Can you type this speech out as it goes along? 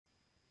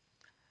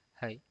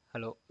Hi,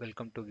 hello,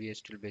 welcome to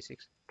VHDL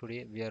Basics.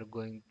 Today we are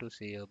going to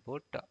see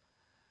about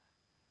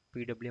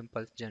PWM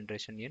pulse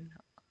generation in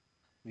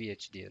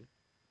VHDL.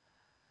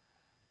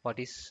 What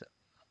is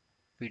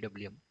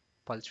PWM?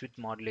 Pulse width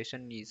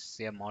modulation is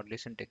a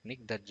modulation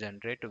technique that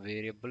generates a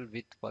variable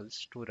width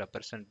pulse to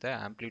represent the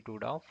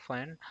amplitude of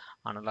an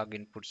analog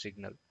input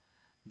signal.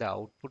 The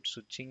output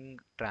switching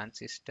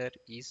transistor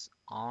is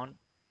on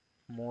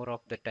more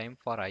of the time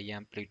for high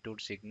amplitude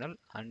signal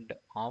and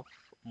off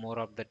more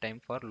of the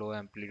time for low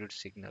amplitude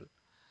signal.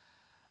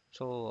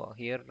 So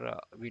here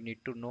we need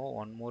to know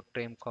one more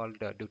term called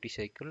duty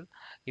cycle.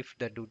 If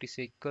the duty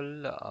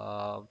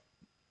cycle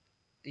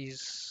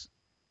is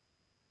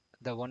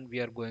the one we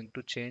are going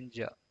to change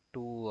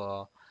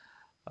to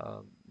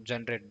uh,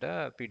 generate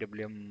the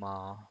PWM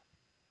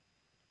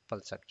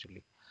pulse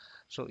actually.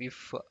 So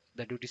if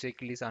the duty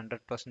cycle is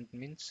 100%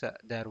 means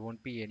there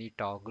won't be any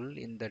toggle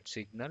in that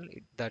signal.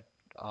 That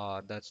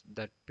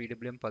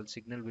PWM pulse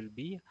signal will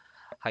be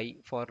high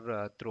for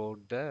throughout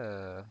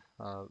the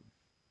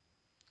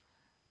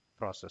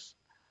process.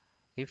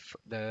 If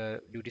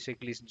the duty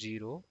cycle is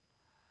 0,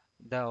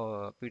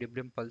 the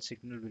PWM pulse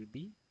signal will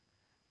be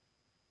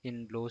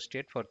in low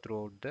state for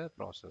throughout the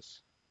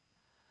process.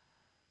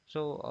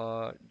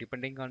 So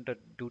depending on the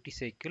duty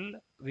cycle,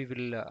 we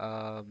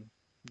will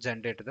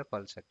generate the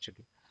pulse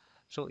actually.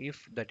 So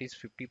if that is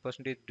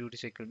 50% duty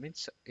cycle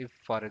means, if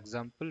for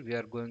example we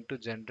are going to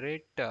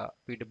generate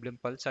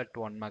PWM pulse at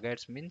 1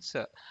 megahertz means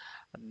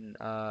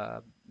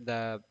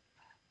the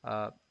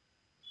uh,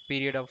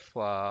 period of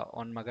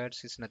 1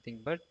 megahertz is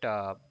nothing but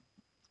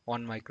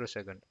 1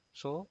 microsecond.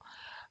 So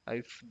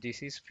if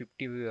this is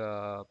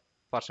 50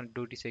 percent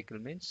duty cycle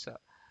means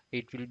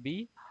it will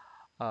be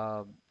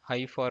uh,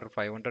 high for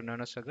 500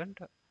 nanosecond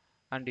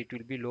and it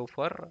will be low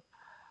for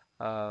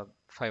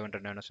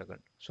 500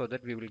 nanosecond, so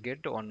that we will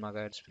get 1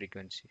 megahertz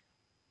frequency.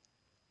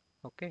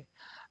 Okay,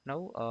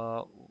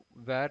 now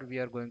where we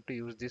are going to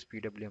use this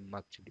PWM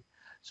actually.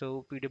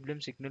 So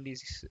PWM signal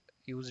is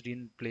used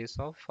in place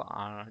of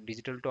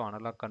digital to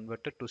analog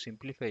converter to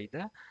simplify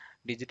the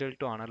digital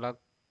to analog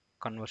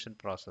conversion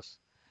process.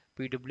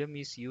 PWM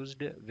is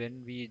used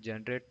when we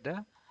generate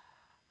the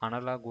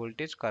analog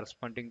voltage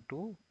corresponding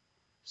to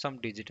some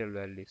digital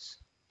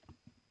values.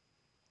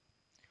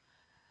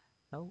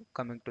 Now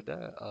coming to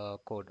the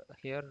code.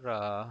 Here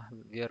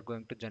we are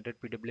going to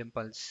generate PWM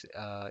pulse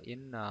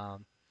in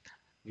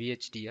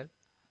VHDL.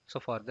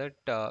 So for that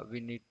we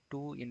need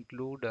to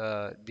include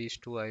these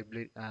two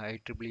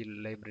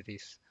IEEE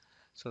libraries.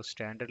 So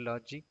standard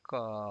logic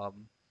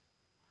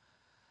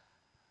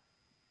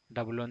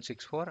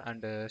 1164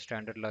 and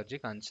standard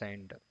logic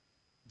unsigned.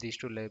 These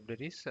two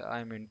libraries I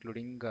am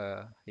including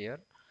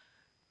here.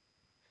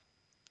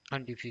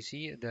 And if you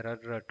see, there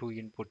are two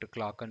input,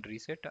 clock and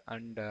reset,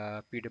 and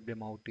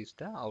PWM out is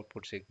the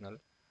output signal.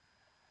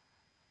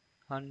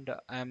 And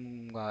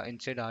I'm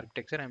inside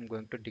architecture, I'm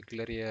going to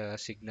declare a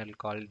signal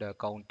called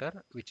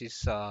counter, which is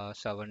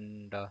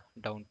 7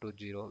 down to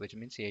 0, which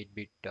means 8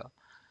 bit.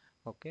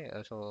 Okay,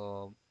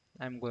 so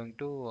I'm going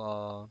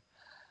to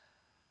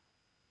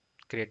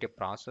create a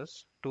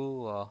process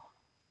to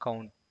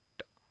count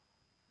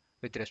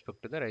with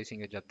respect to the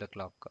rising edge of the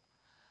clock.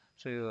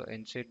 So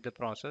inside the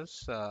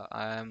process,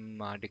 I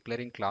am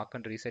declaring clock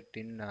and reset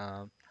in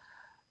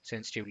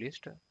sensitive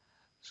list.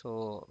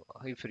 So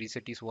if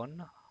reset is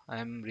 1, I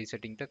am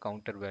resetting the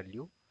counter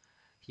value.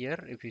 Here,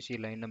 if you see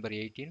line number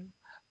 18,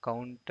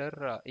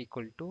 counter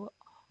equal to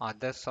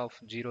others of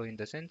 0, in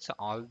the sense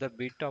all the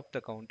bit of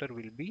the counter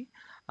will be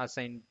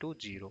assigned to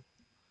 0.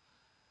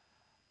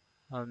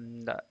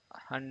 And,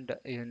 and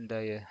in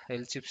the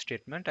else if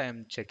statement, I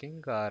am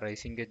checking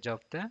rising edge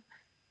of the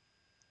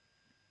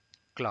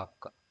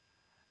clock.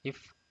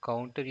 If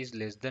counter is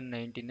less than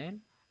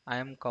 99, I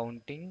am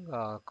counting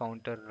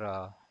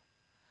counter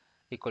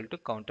equal to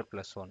counter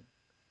plus 1.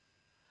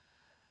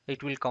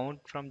 It will count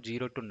from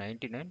 0 to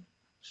 99.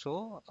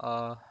 So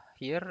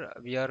here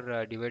we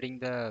are dividing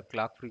the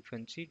clock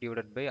frequency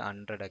divided by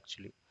 100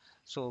 actually.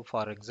 So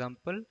for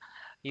example,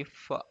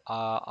 if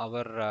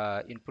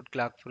our input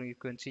clock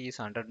frequency is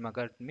 100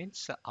 megahertz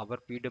means our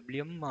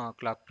PWM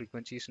clock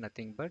frequency is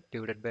nothing but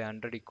divided by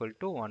 100 equal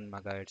to 1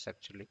 megahertz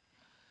actually.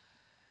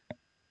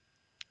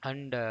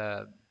 And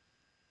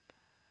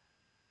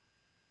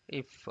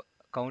if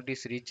count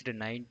is reached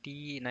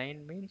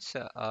 99 means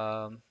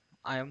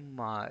I am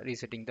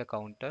resetting the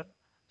counter,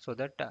 so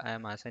that I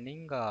am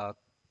assigning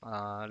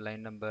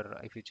line number,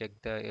 if you check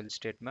the else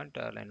statement,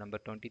 line number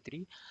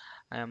 23,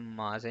 I am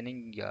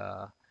assigning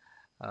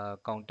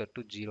counter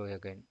to 0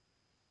 again.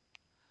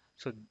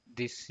 So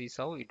this is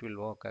how it will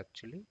work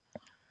actually.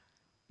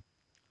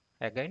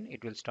 Again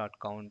it will start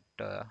count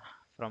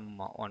from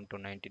 1 to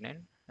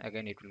 99,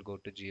 again it will go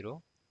to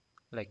 0,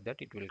 like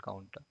that it will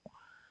count.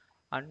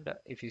 And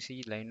if you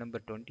see line number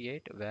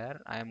 28,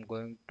 where I am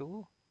going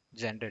to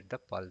generate the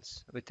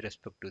pulse with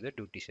respect to the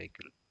duty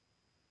cycle.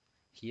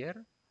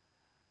 Here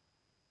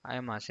I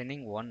am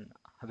assigning 1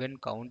 when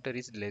counter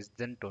is less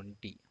than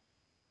 20.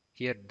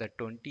 Here the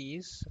 20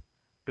 is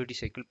duty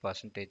cycle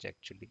percentage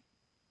actually.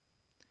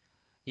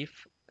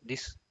 If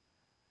this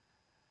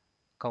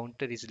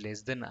counter is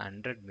less than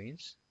 100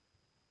 means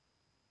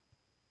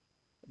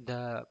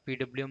the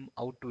PWM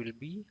out will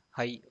be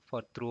high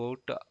for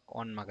throughout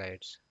 1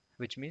 megahertz,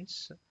 which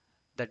means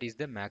that is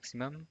the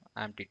maximum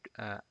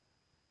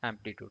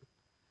amplitude.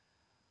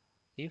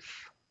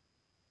 If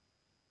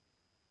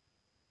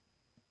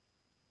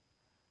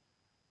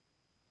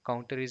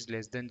counter is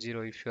less than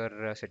 0, if you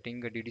are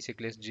setting a duty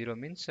cycle as 0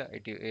 means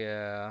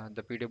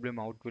the PWM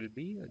out will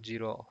be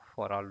 0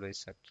 for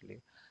always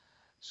actually.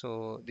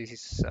 So this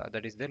is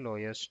that is the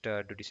lowest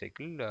duty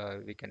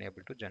cycle we can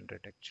able to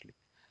generate actually.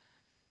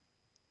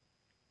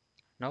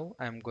 Now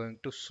I am going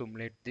to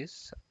simulate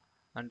this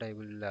and I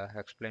will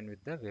explain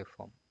with the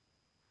waveform.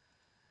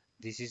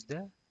 This is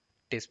the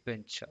test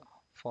bench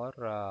for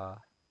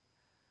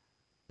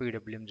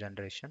PWM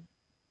generation.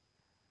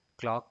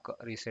 Clock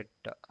reset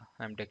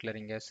I'm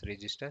declaring as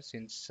register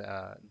since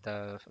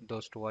the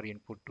those two are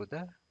input to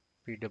the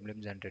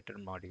PWM generator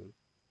module,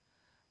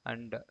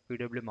 and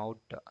PWM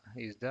out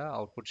is the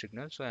output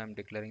signal, so I am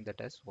declaring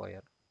that as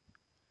wire.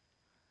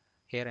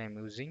 Here I am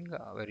using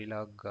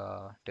Verilog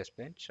test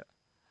bench.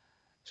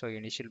 So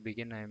initial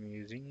begin I am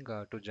using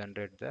to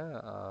generate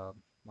the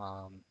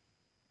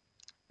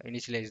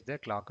initialize the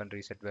clock and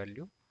reset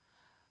value,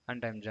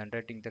 and I'm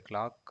generating the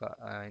clock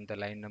in the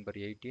line number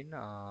 18.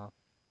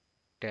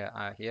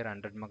 Here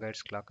 100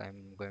 megahertz clock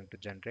I'm going to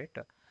generate,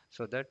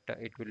 so that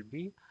it will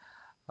be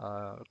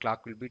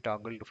clock will be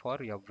toggled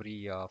for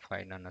every 5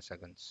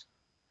 nanoseconds.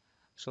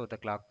 So the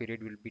clock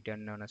period will be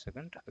 10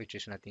 nanosecond, which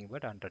is nothing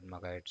but 100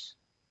 megahertz.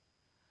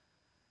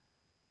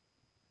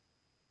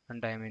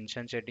 And I am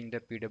instantiating the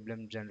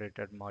PWM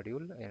generator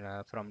module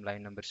from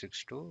line number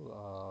 6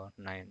 to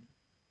 9.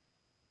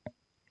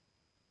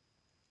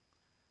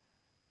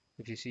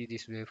 If you see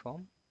this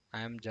waveform,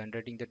 I am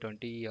generating the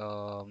 20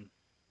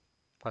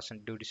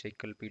 percent duty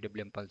cycle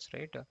PWM pulse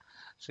rate.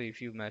 So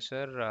if you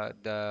measure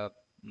the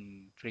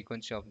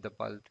frequency of the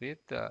pulse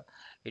width,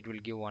 it will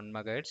give 1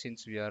 megahertz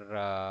since we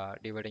are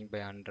dividing by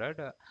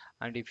 100.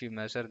 And if you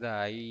measure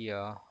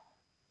the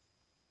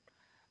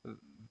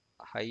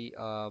high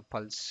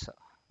pulse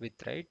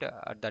width rate,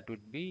 that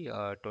would be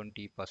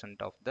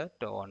 20% of that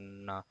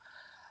on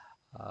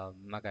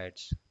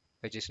megahertz,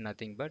 which is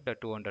nothing but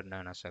 200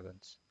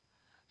 nanoseconds.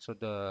 So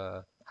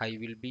the high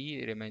will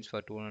be remains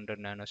for 200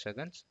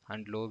 nanoseconds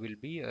and low will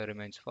be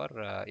remains for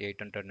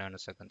 800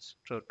 nanoseconds.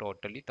 So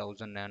totally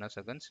 1000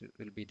 nanoseconds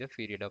will be the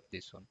period of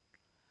this one.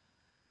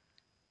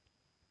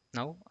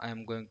 Now I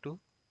am going to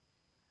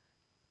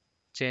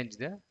change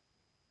the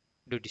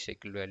duty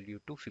cycle value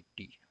to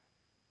 50,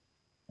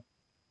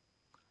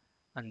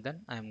 and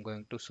then I am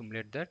going to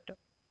simulate that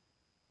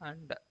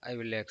and I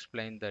will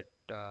explain that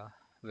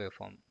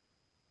waveform.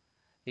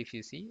 If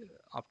you see,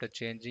 after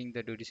changing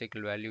the duty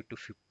cycle value to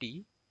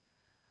 50,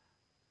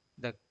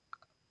 the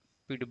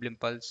PWM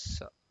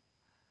pulse,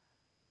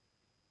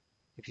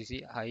 if you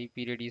see, high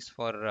period is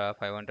for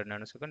 500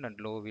 nanosecond and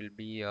low will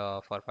be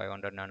for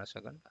 500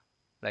 nanosecond,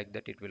 like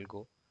that it will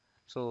go.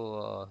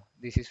 So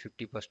this is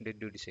 50%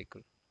 duty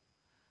cycle.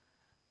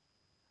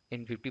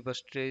 In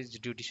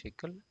 50% duty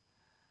cycle,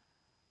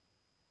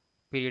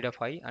 period of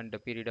high and the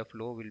period of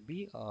low will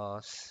be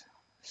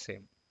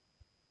same.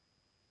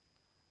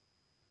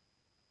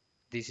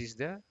 This is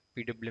the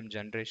PWM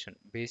generation,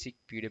 basic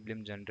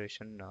PWM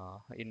generation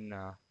in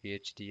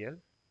VHDL.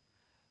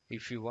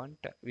 If you want,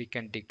 we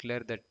can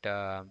declare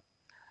that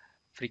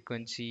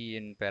frequency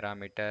in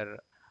parameter,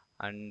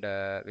 and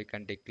we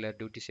can declare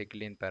duty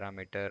cycle in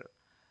parameter.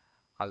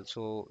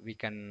 Also we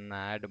can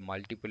add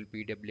multiple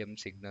PWM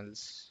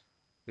signals.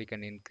 We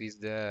can increase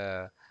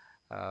the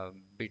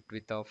bit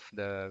width of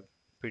the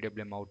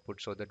PWM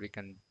output so that we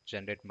can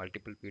generate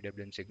multiple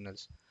PWM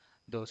signals.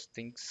 Those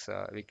things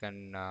we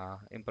can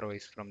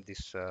improvise from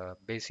this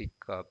basic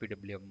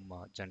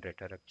PWM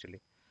generator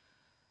actually.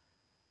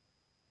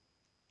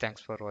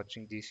 Thanks for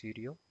watching this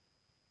video.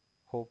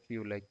 Hope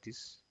you like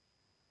this.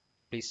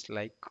 Please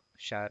like,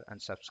 share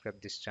and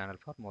subscribe this channel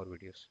for more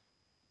videos.